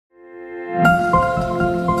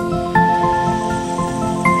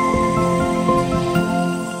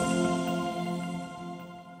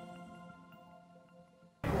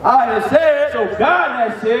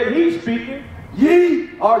said, he's speaking.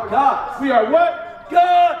 Ye are gods. We are what?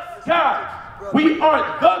 Gods. Gods. We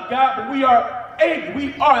aren't the God, but we are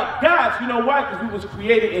gods. You know why? Because we was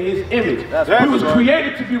created in his image. We was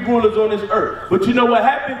created to be rulers on this earth. But you know what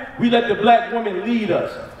happened? We let the black woman lead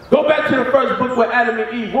us. Go back to the first book with Adam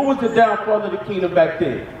and Eve. What was the downfall of the kingdom back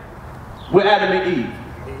then? With Adam and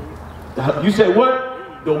Eve. You said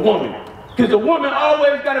what? The woman. Because the woman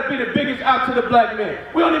always got to be the biggest out to the black man.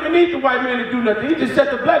 We don't even need the white man to do nothing. He just set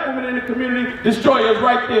the black woman in the community, destroy us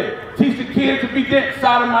right there. Teach the kids to be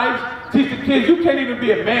sodomites. Teach the kids, you can't even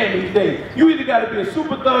be a man these days. You either got to be a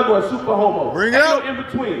super thug or a super homo. Ain't no in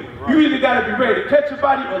between. You either got to be ready to catch a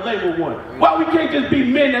body or label one. Why we can't just be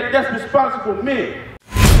men that's responsible men?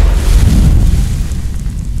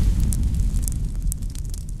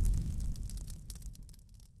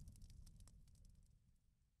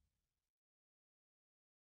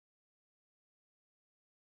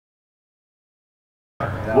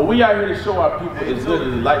 What we out here to show our people is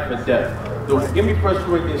literally life or death. Give me 1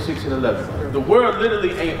 Corinthians 6 and 11. The world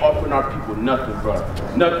literally ain't offering our people nothing, bro.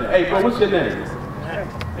 Nothing. Hey, bro, what's your name?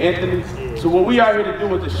 Anthony. So what we out here to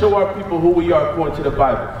do is to show our people who we are according to the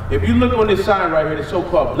Bible. If you look on this sign right here, the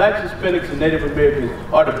so-called blacks, Hispanics, and Native Americans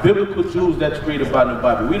are the biblical Jews that you read about in the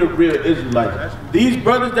Bible. We the real Israelites. These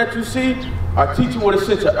brothers that you see are teaching with a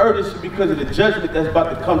sense of urgency because of the judgment that's about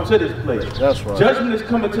to come to this place. That's right. Judgment is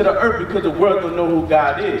coming to the earth because the world don't know who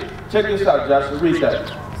God is. Check this out, Joshua. Read that.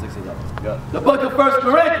 6:11. Yeah. The book of 1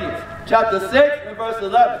 Corinthians, chapter 6 and verse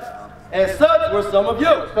 11. And such were some of you.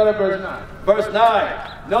 Start at verse 9. Verse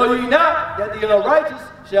 9. Know ye not that the unrighteous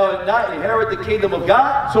shall not inherit the kingdom of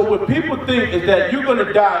God? So what people think is that you're going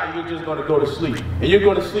to die and you're just going to go to sleep. And you're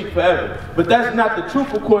going to sleep forever. But that's not the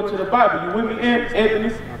truth according to the Bible. You with me,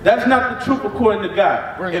 Anthony? That's not the truth according to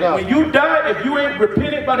God. When you die, if you ain't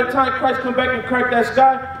repented by the time Christ come back and crack that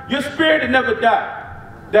sky, your spirit will never die.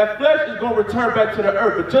 That flesh is going to return back to the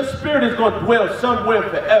earth, but your spirit is going to dwell somewhere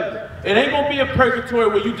forever. It ain't going to be a purgatory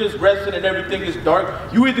where you just resting and everything is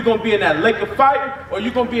dark. You either going to be in that lake of fire, or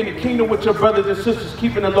you're going to be in the kingdom with your brothers and sisters,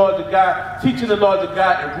 keeping the laws of God, teaching the laws of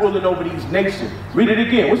God, and ruling over these nations. Read it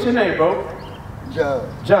again. What's your name, bro?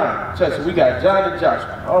 John. John. So we got John and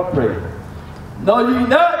Joshua. All praise. Know ye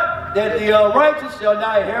not that the unrighteous shall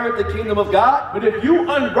not inherit the kingdom of God? But if you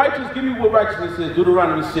unrighteous, give me what righteousness is,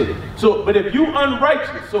 Deuteronomy 6. But if you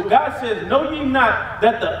unrighteous, so God says, know ye not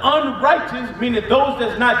that the unrighteous, meaning those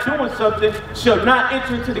that's not doing something, shall not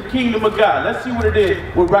enter into the kingdom of God. Let's see what it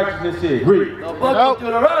is, what righteousness is. Read. The book of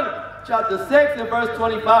Deuteronomy, chapter 6 and verse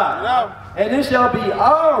 25. And it shall be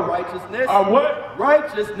our righteousness. Our what?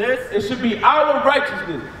 Righteousness. It should be our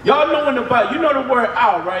righteousness. Y'all know in the Bible, you know the word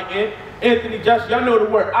our, right? Anthony, Josh, y'all know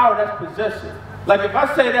the word our, that's possession. Like if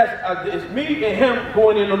I say that it's me and him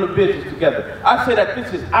going in on the business together. I say that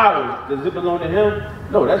this is ours. Does it belong to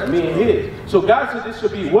him? No, that's me and his. So God said this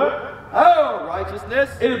should be what? Our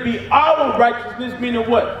righteousness. It'll be our righteousness, meaning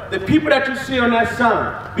what? The people that you see on that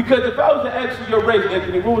sign. Because if I was to ask you your race,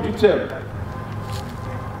 Anthony, what would you tell me?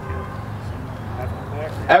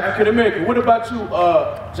 African American. What about you,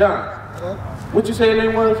 John? What you say your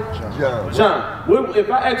name was? John. John. If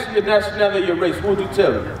I ask you your nationality, your race, what would you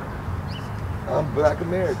tell me? I'm Black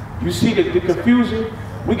American. You see the confusion?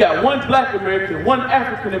 We got one Black American, one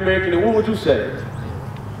African American, and what would you say?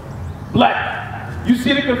 Black. You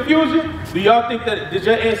see the confusion? Do y'all think that, did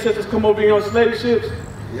your ancestors come over here on slave ships?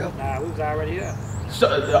 Yep. Nah, we was already here. So,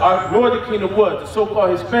 our northern kingdom was, the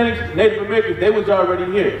so-called Hispanics, Native Americans, they was already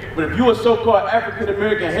here. But if you were so-called African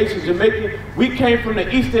American, Haitian, Jamaican, we came from the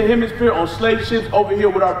Eastern Hemisphere on slave ships over here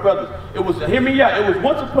with our brothers. It was, hear me out, it was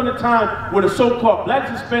once upon a time where the so-called blacks,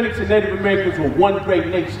 Hispanics, and Native Americans were one great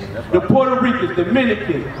nation. The Puerto Ricans, the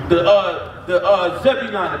Dominicans, the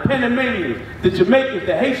Zebulon, the Panamanians, the Jamaicans,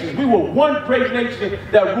 the Haitians, we were one great nation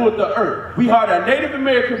that ruled the earth. We had our Native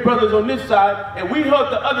American brothers on this side, and we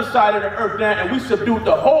held the other side of the earth down, and we subdued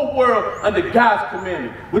the whole world under God's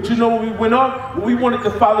commandment. But you know when we went off? When we wanted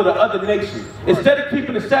to follow the other nations. Instead of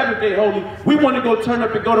keeping the Sabbath day holy, we wanted to go turn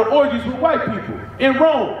up and go to orgies with white people. In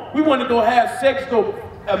Rome, we wanted to go have sex, go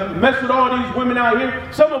mess with all these women out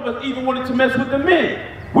here. Some of us even wanted to mess with the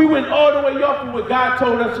men. We went all the way off of what God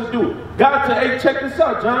told us to do. God said, hey, check this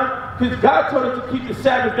out, John. Because God told us to keep the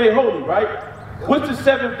Sabbath day holy, right? What's the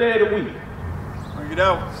seventh day of the week? Bring it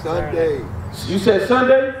out. Sunday. You said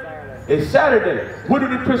Sunday? It's Saturday. What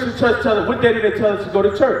did the Christian church tell us? What day did they tell us to go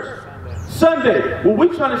to church? Sunday. What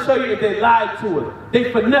we're trying to show you is they lied to us.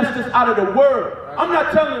 They finessed us out of the word. I'm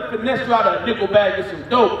not telling them to finesse you out of a nickel bag or some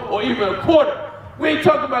dope or even a quarter. We ain't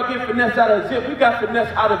talking about getting finessed out of a zip. We got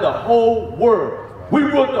finessed out of the whole world. We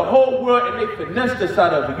ruled the whole world and they finessed us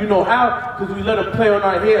out of it. You know how? Because we let them play on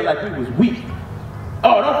our head like we was weak.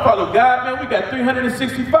 Oh, don't follow God, man. We got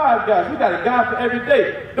 365 guys. We got a God for every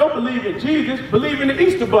day. Don't believe in Jesus. Believe in the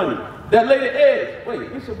Easter bunny that laid the eggs.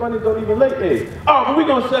 Wait, Easter bunnies don't even lay eggs. Oh, but we're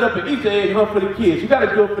going to set up an Easter egg hunt for the kids. You got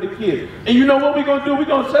to do it for the kids. And you know what we're going to do? We're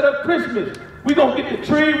going to set up Christmas. We're going to get the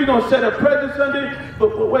tree. We're going to set up presents under it.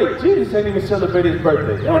 But wait, Jesus ain't even celebrate his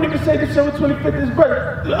birthday. They don't even say December 25th is his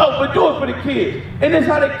birthday. Oh, but do it for the kids. And that's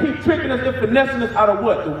how they keep tricking us and finessing us out of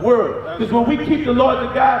what? The world. Because when we keep the laws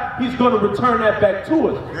of God, he's going to return that back to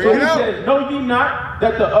us. So he says, know ye not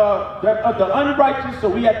that the unrighteous, so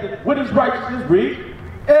we have to, what is righteousness? Read.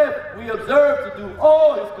 If we observe to do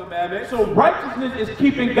all his commandments. So righteousness is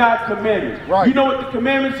keeping God's commandments. Right. You know what the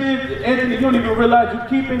commandments is? Anthony, you don't even realize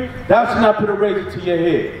you're keeping. Thou shalt not put a razor to your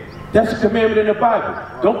head. That's a commandment in the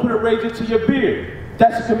Bible. Don't put a razor to your beard.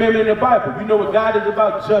 That's a commandment in the Bible. You know what God is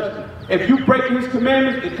about? Judgment. If you break his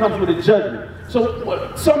commandments, it comes with a judgment.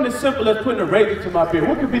 So something as simple as putting a razor to my beard.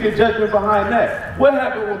 What could be the judgment behind that? What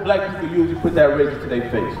happened when black people usually put that razor to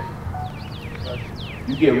their face?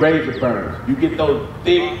 You get razor burns. You get those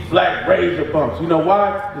thick, flat razor bumps. You know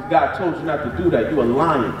why? Because God told you not to do that. You're a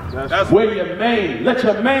lion. Wear your mane. Let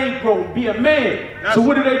your mane grow. Be a man. So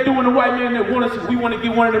what do they do when the white man that want us? We want to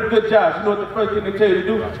get one of them good jobs. You know what the first thing they tell you to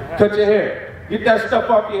do? Cut your hair. Get that stuff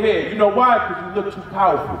off your head. You know why? Because you look too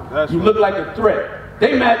powerful. You look like a threat.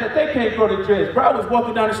 They mad that they can't grow the dreads. Bro, I was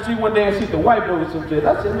walking down the street one day and see the white boy with some dreads.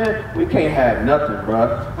 I said, man, we can't have nothing,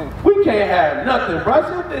 bro. We can't have nothing, bro.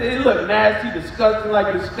 I said, it look nasty, disgusting,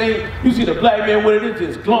 like it stink. You see the black man with it, it's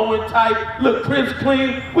just glowing tight, look crisp,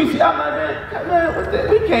 clean. We see, I'm like, man, what's that?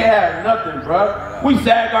 We can't have nothing, bro. We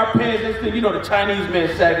sag our pants and stuff. You know the Chinese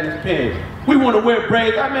man sagging his pants. We want to wear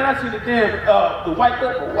braids. I mean, I see the damn, the white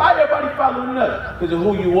people. Why everybody following us? Because of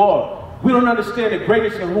who you are. We don't understand the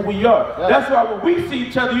greatness of who we are. That's why when we see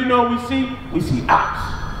each other, you know what we see? We see ops.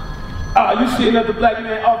 You see another black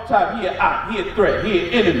man off top, he an op, he a threat, he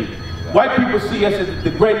an enemy. White people see us as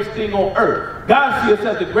the greatest thing on earth. God sees us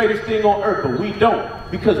as the greatest thing on earth, but we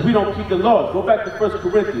don't, because we don't keep the laws. Go back to 1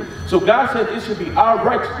 Corinthians. So God says it should be our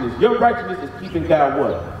righteousness. Your righteousness is keeping God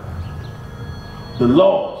what? The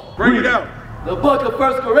laws. Bring it out. The book of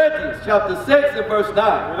 1 Corinthians, chapter 6 and verse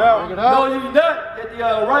 9. Know ye not that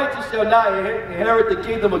the unrighteous shall not inherit the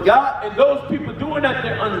kingdom of God? And those people doing that,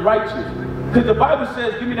 they're unrighteous. Because the Bible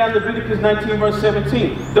says, give me that Leviticus 19 verse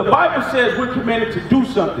 17. The Bible says we're commanded to do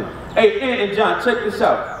something. Hey, and John, check this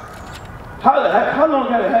out. How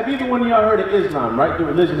long have either one of y'all heard of Islam, right? The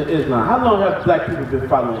religion of Islam. How long have black people been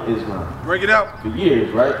following Islam? Break it out. For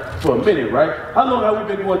years, right? For a minute, right? How long have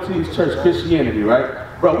we been going to these church Christianity, right?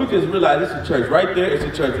 Bro, we just realized it's a church right there. It's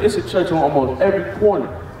a church. It's a church on almost every corner.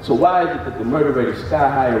 So why is it that the murder rate is sky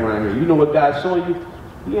high around here? You know what God's showing you?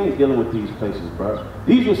 He ain't dealing with these places, bro.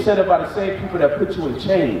 These were set up by the same people that put you in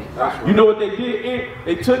chains. You know what they did?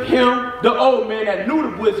 They took him, the old man that knew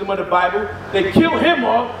the wisdom of the Bible. They killed him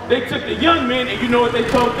off. They took the young men, and you know what they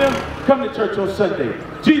told them? Come to church on Sunday.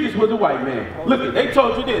 Jesus was a white man. Look, they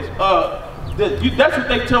told you this. That's what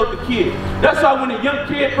they told the kids. That's why when a young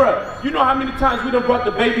kid, bro, you know how many times we done brought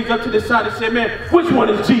the babies up to the side and said, man, which one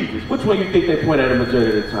is Jesus? Which one you think they point at a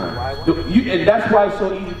majority of the time? And that's why it's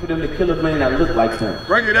so easy for them to kill a man that look like them.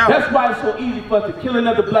 Bring it out. That's why it's so easy for us to kill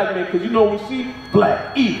another black man, because you know what we see?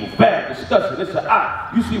 Black, evil, bad, disgusting. It's an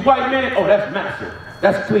eye. You see white man, oh, that's massive.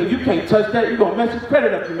 That's clean. You can't touch that. You're going to mess your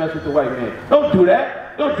credit up if you mess with the white man. Don't do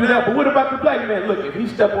that. Don't do that. But what about the black man? Look, if he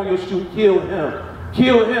step on your shoe, kill him.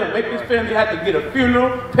 Kill him. Make his family have to get a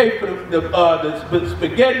funeral, pay for the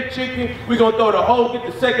spaghetti chicken. We're going to throw the whole, get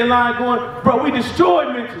the second line going. Bro, we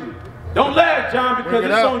destroyed mentally. Don't laugh, John, because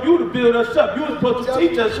it's on you to build us up. You were supposed to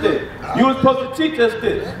teach us this. You were supposed to teach us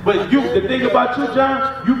this. But the thing about you,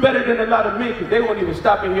 John, you better than a lot of men, because they won't even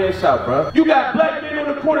stop in here and shout, bro. You got black men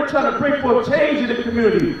on the corner trying to bring for a change in the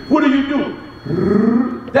community. What do?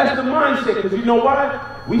 That's the mindset, because you know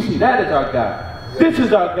why? We see that as our God. This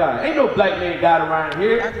is our God. Ain't no black man God around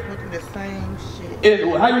here. I just went through the same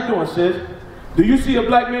shit. How you doing, sis? Do you see a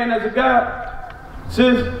black man as a God?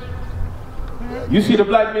 Sis? You see the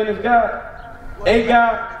black man as God? A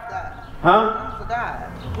God? Huh? Who's a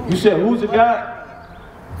God? You said who's a God?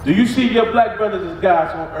 Do you see your black brothers as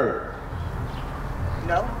gods on earth?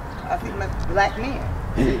 No. I see them as black men.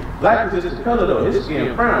 Black is just a color though. His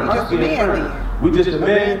skin brown. My skin brown. We just a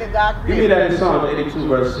man. Give me that in Psalm 82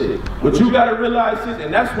 verse 6. What you gotta realize is,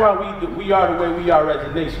 and that's why we are the way we are as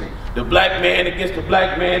a nation. The black man against the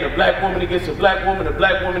black man, the black woman against the black woman, the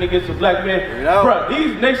black woman against the black man. Bro,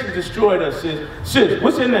 these nations destroyed us, sis. Sis,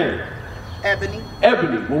 what's your name? Ebony.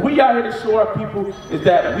 Ebony. What we out here to show our people is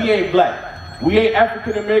that we ain't black. We ain't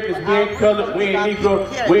African Americans, we ain't colored, we ain't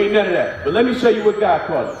Negro, we ain't none of that. But let me show you what God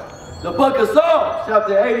calls us. The book of Psalms,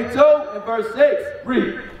 chapter 82 and verse 6.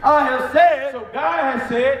 Read. I have said, So God has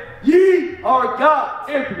said, ye are gods.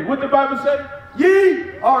 Anthony, what the Bible say?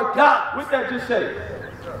 Ye are gods. What that just say?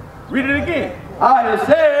 Read it again. I have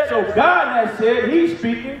said, So God has said, he's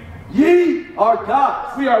speaking. ye are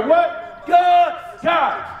gods. We are what? Gods.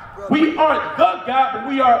 Gods. We aren't the God, but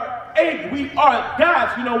we are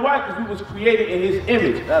gods. You know why? Because we was created in his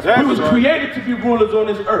image. We was created to be rulers on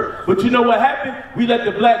this earth. But you know what happened? We let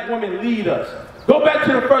the black woman lead us. Go back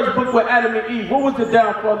to the first book with Adam and Eve. What was the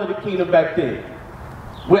downfall of the kingdom back then?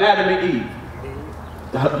 With Adam and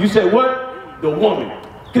Eve. You said what? The woman.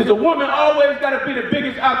 Because the woman always got to be the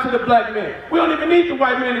biggest out to the black man. We don't even need the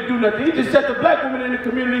white man to do nothing. He just set the black woman in the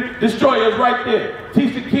community, destroy us right there.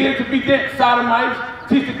 Teach the kids to be sodomites.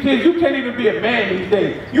 Teach the kids you can't even be a man these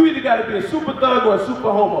days. You either got to be a super thug or a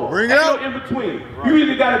super homo. Bring it out. No in between. You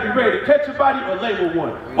either got to be ready to catch a body or label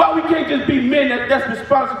one. Why we can't just be men that's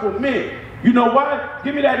responsible men? You know why?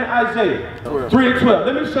 Give me that in Isaiah 3 and 12.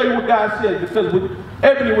 Let me show you what God says. Because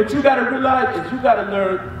Ebony, what you got to realize is you got to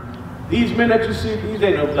learn. These men that you see, these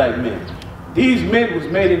ain't no black men. These men was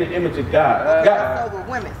made in the image of God. So were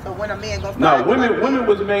women. So when a man goes no, women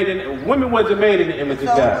wasn't made in the image of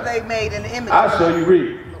God. So were they made in the image? I'll show you.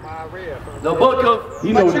 Read. The book of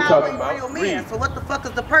You know what you're talking about. Real so what the fuck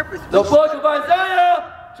is the purpose? The book of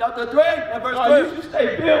Isaiah, chapter 3 and verse 3. You should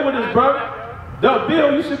stay build with us, brother. No,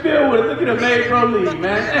 Bill, you should build with us. Look at the maid bro league,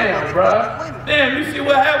 man. Damn, bro. Damn, you see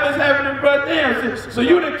what's happening, bro? Damn. So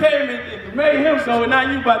you done came and made him so, and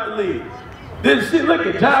now you about to leave. This shit, look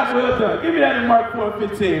at job well done. Give me that in Mark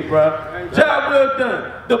 4:15, bro. Job well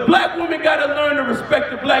done. The black woman got to learn to respect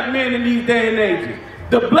the black man in these day and ages.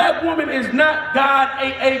 The black woman is not God,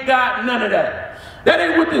 ain't a God, none of that. That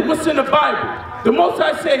ain't what's in the Bible. The Most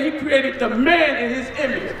High said he created the man in his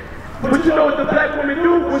image. But you know what the black woman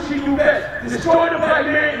do? What she do best? Destroy the black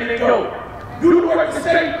man and then go. You work the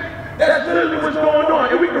state. That's literally what's going on.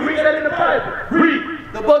 And we can read that in the Bible. Read.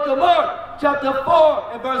 The book of Mark, chapter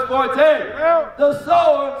 4 and verse 14. The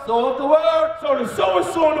sower soweth the word. So the sower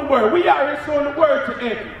sowing the word. We out here sowing the word to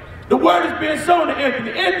Anthony. The word is being sown to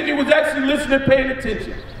Anthony. Anthony was actually listening, paying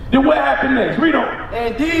attention. Then what happened next? Read on.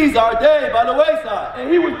 And these are they by the wayside.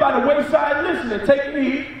 And he was by the wayside listening, taking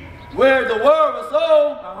heed. Where the word was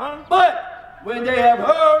sown, but when they have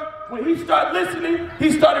heard, when he started listening,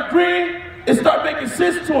 he started agreeing, it started making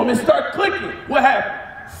sense to him, it started clicking. What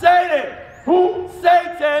happened? Satan. Who?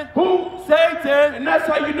 Satan. Who? Satan. And that's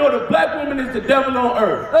how you know the black woman is the devil on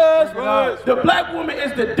earth. That's right. The black woman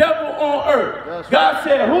is the devil on earth. God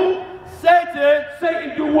said who? Satan.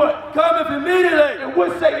 Satan do what? Cometh immediately. And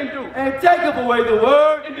what Satan do? And taketh away the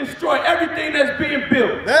word. And destroy everything that's being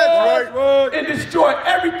built. That's right. And destroy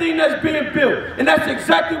everything that's being built. And that's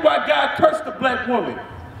exactly why God cursed the black woman.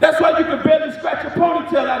 That's why you can barely scratch your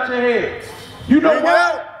ponytail out your head. You know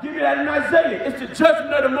why? Give me that in Isaiah. It's the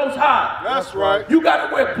judgment of the Most High. That's right. You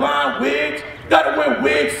gotta wear blonde wigs. Gotta wear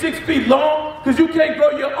wigs 6 feet long, because you can't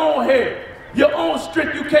grow your own hair. Your own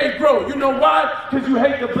strength you can't grow. You know why? Because you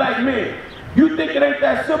hate the black man. You think it ain't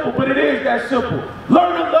that simple, but it is that simple.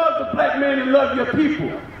 Learn to love the black man and love your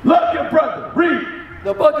people. Love your brother. Read.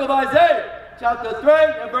 The book of Isaiah, chapter 3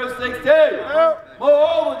 and verse 16.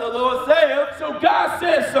 Moreover, the Lord saith. So God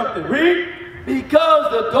says something. Read.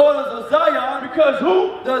 Because the daughters of Zion. Because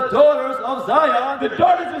who? The daughters of Zion. The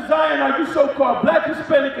daughters of Zion are you so-called black,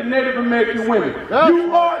 Hispanic, and Native American women.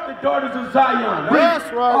 You are the daughters of Zion.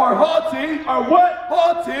 That's right. Are haughty. Are what?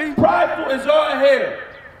 Haughty. Prideful as our hair.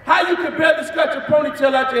 How you can barely scratch a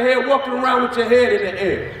ponytail out your hair walking around with your head in the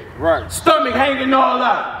air? Right. Stomach hanging all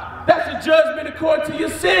out. That's a judgment according to your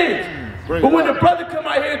sins. But when the brother come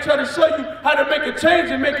out here and try to show you how to make a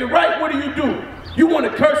change and make it right, what do? You want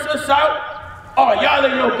to curse us out? Oh, y'all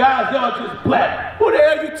ain't no guys, y'all just black. Who the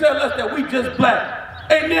hell you tell us that we just black?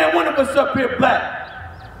 Ain't there one of us up here black?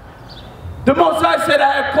 The Most High said,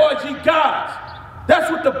 I have called ye gods. That's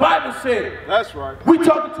what the Bible said. That's right. We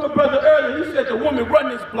talking to a brother earlier, he said the woman run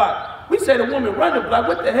this block. We said the woman run the block,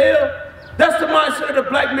 what the hell? That's the mindset of the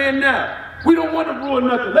black man now. We don't want to rule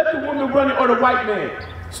nothing. Let the woman run it or the white man.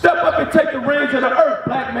 Step up and take the reins of the earth,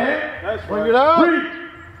 black man. That's right. Bring it out. Breathe.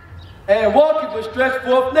 And walking with stretched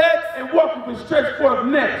forth necks. And walking with stretched forth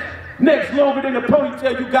necks. Necks longer than the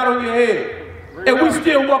ponytail you got on your head. And we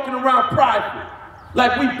still walking around prideful.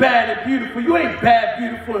 Like we bad and beautiful. You ain't bad,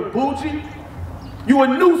 beautiful, and bougie. You a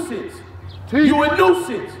nuisance. You a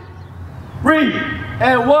nuisance. Read.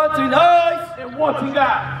 And wanting eyes. And wanting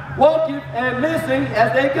eyes. Walking and missing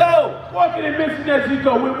as they go. Walking and missing as you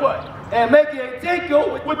go with what? And making a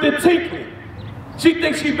tinkle with the tinkling. She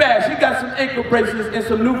thinks she bad. She got some ankle bracelets and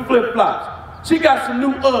some new flip-flops. She got some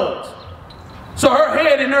new Uggs. So her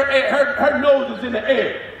head and her nose is in the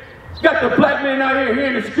air. Got the black man out here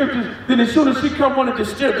hearing the scriptures, then as soon as she come want to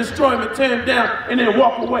destroy him and tear him down and then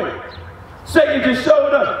walk away. Satan just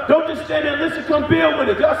showed up. Don't just stand there and listen, come build with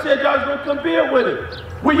it. Y'all said y'all was going to come build with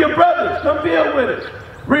it. We're your brothers, come build with it.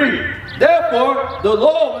 Read. Therefore, the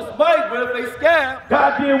Lord will smite with a scab.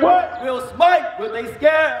 God did what? Will smite with a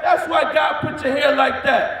scab. That's why God put your hair like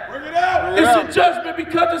that. Bring it out. It's a judgment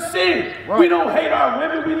because of sin. Right. We don't hate our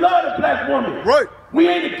women, we love the black woman. Right. We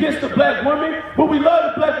ain't against the black woman, but we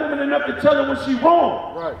love the black woman enough to tell her when she's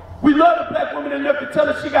wrong. Right. We love the black woman enough to tell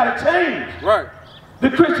her she gotta change. Right. The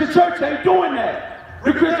Christian church ain't doing that.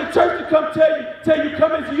 The Christian church to come tell you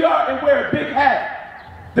come as you are and wear a big hat.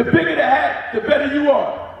 The bigger the hat, the better you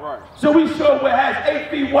are. Right. So we show what has 8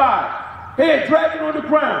 feet wide, head dragging on the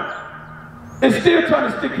ground, and still trying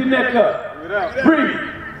to stick your neck up.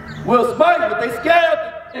 Breathe. Will smite with a scab.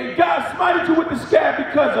 And God smited you with the scab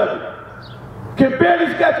because of it. Can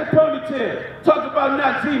barely scratch a ponytail. Talk about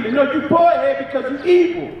not demon. No, you bald head because you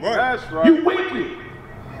evil. Right. That's right. You wicked.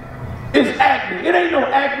 It's acne. It ain't no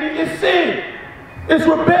acne, it's sin. It's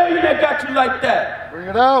rebellion that got you like that. Bring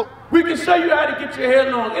it out. We can show you how to get your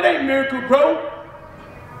hair long. It ain't miracle growth.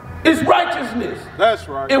 It's righteousness. That's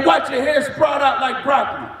right. And watch your hair sprout out like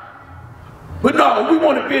broccoli. But no, we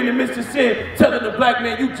want to be in the midst of sin, telling the black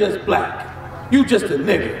man, you just black. You just a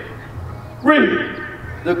nigga. Read.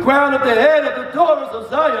 The crown of the head of the daughters of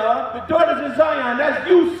Zion. The daughters of Zion, that's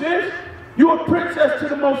you, sis. You a princess to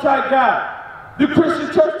the Most High God. The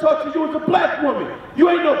Christian church taught you as a black woman. You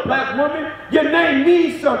ain't no black woman. Your name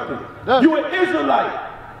means something. You an Israelite.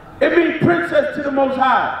 It means princess to the Most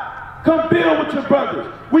High. Come build with your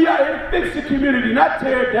brothers. We out here to fix the community, not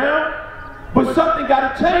tear it down. But something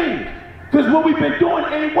got to change. Because what we've been doing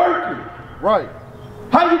ain't working. Right.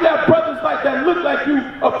 How you got brothers like that look like you,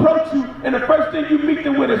 approach you, and the first thing you meet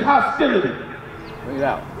them with is hostility? Bring it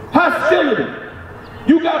out. Hostility.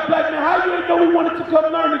 You got black men, how you ain't know we wanted to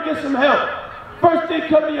come learn to get some help? First thing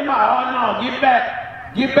come to your mind, oh no, get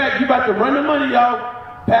back. Get back, you about to run the money,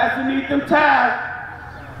 y'all. Pass beneath them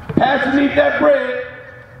ties. Pass beneath that bread.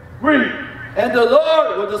 Read. And the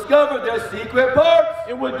Lord will discover their secret parts.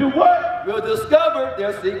 It will do what? Will discover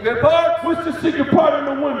their secret parts. What's the secret part of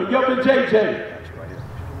the women? Yo, and JJ.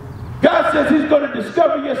 God says he's going to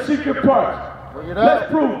discover your secret parts. Bring it out.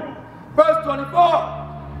 Let's prove it. Verse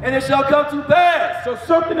 24. And it shall come to pass. So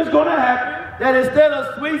something is going to happen. That instead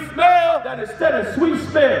of sweet smell. That instead of sweet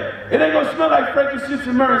smell. It ain't going to smell like frankincense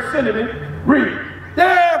and myrrh and cinnamon. Read.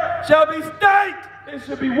 There shall be stank. It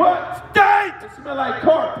should be what? Stank. It smell like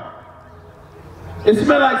carpet. It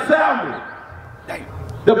smell like salmon.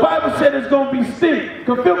 The Bible said it's going to be stink.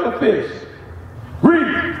 Gefilte fish.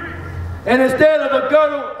 Read. And instead of a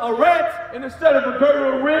girdle, a rent. And instead of a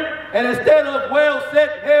girdle of rent. And instead of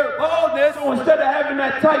well-set hair baldness. So instead of having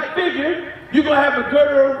that tight figure, you're going to have a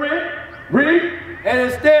girdle of rent. Read. And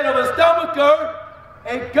instead of a stomacher,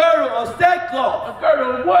 a girdle of sackcloth. A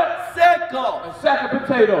girdle of what? Sackcloth. A sack of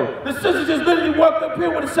potatoes. The sister just literally walked up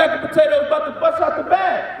here with a sack of potatoes about to bust out the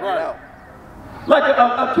bag. Right. Like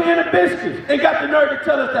a can of biscuits. They got the nerve to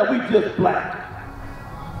tell us that we just black.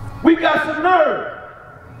 We got some nerve.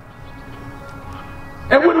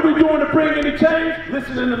 And what are we doing to bring any change?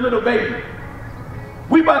 Listening to little baby.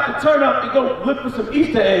 We about to turn up and go look for some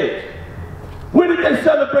Easter eggs. Where did they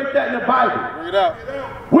celebrate that in the Bible? Bring it out.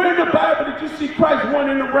 Where in the Bible did you see Christ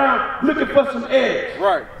running around looking for some eggs?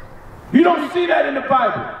 Right. You don't see that in the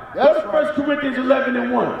Bible. Go to 1 Corinthians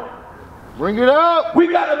 11:1. Bring it out. We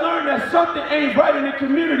got to learn that something ain't right in the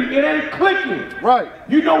community. It ain't clicking. Right.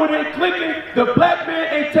 You know what ain't clicking? The black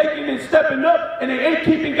man ain't taking and stepping up, and they ain't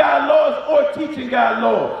keeping God's laws or teaching God's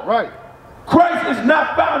laws. Right. Christ is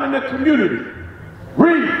not found in the community.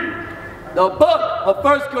 Read. The book of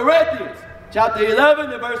 1 Corinthians, chapter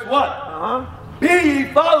 11 and verse 1. Be ye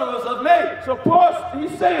followers of me. So Paul,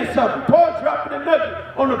 he's saying something. Paul dropping a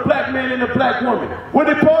nugget on the black man and the black woman. What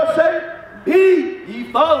did Paul say? Be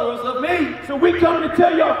ye followers of me. So we come to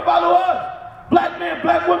tell y'all, follow us. Black man,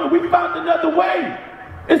 black woman, we found another way.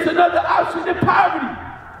 It's another option in poverty.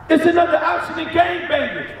 It's another option in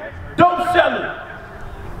gangbanging. Dope selling.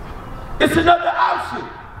 It's another option.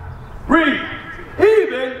 Read.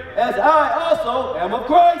 Even as I also am of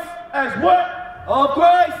Christ. As what? Of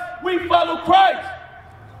Christ. We follow Christ.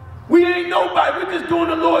 We ain't nobody. We're just doing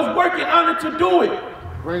the Lord's work and honored to do it.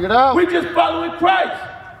 Bring it out. We just following Christ.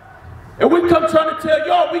 And we come trying to tell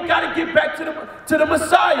y'all we got to get back to the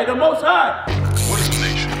Messiah, the Most High. What is a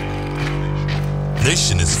nation?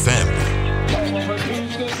 Nation is family.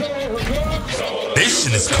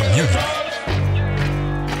 Nation is community.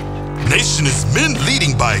 Nation is men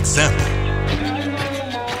leading by example.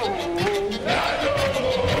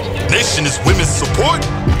 Nation is women's support.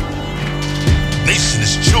 Nation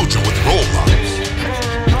is children with role models.